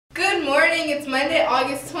morning. It's Monday,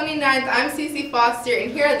 August 29th. I'm Cece Foster,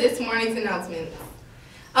 and here are this morning's announcements.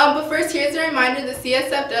 But first, here's a reminder, the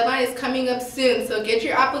CSF deadline is coming up soon, so get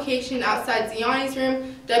your application outside Ziani's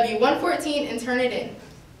room, W114, and turn it in.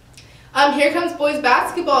 Here comes boys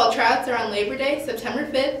basketball. Tryouts are on Labor Day, September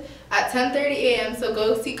 5th at 10:30 a.m., so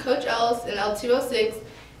go see Coach Ellis in L206,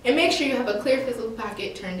 and make sure you have a clear physical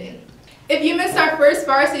packet turned in. If you missed our first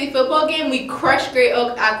varsity football game, we crushed Great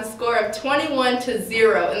Oak at the score of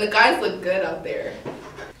 21-0, and the guys look good out there.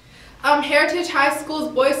 Heritage High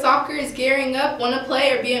School's boys soccer is gearing up. Want to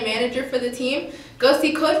play or be a manager for the team? Go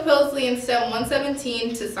see Coach Pillsley in STEM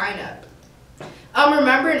 117 to sign up.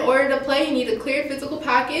 Remember, in order to play, you need a clear physical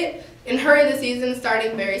packet, and hurry, the season is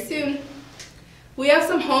starting very soon. We have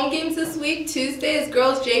some home games this week. Tuesday is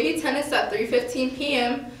girls JV tennis at 3:15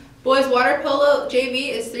 p.m. Boys water polo JV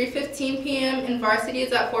is 3:15 p.m. and varsity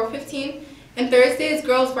is at 4:15. And Thursday is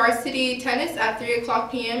girls varsity tennis at 3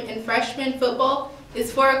 o'clock p.m. and freshman football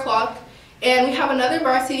is 4 o'clock. And we have another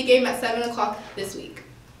varsity game at 7 o'clock this week.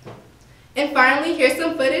 And finally, here's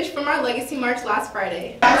some footage from our Legacy March last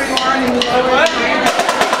Friday.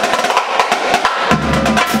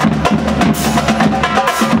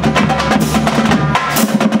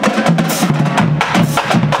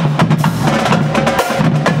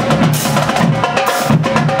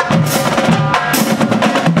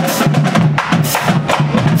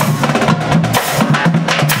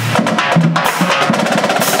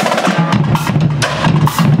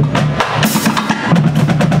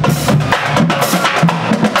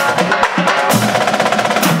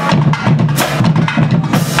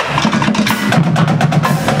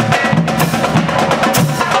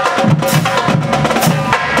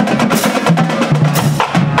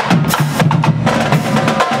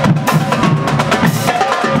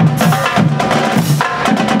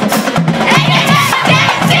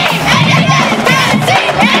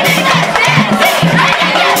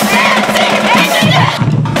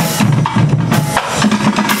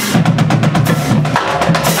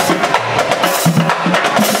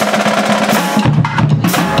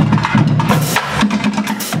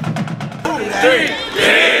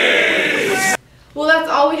 Well,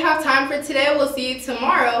 that's all we have time for today. We'll see you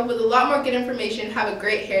tomorrow with a lot more good information. Have a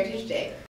great Heritage Day.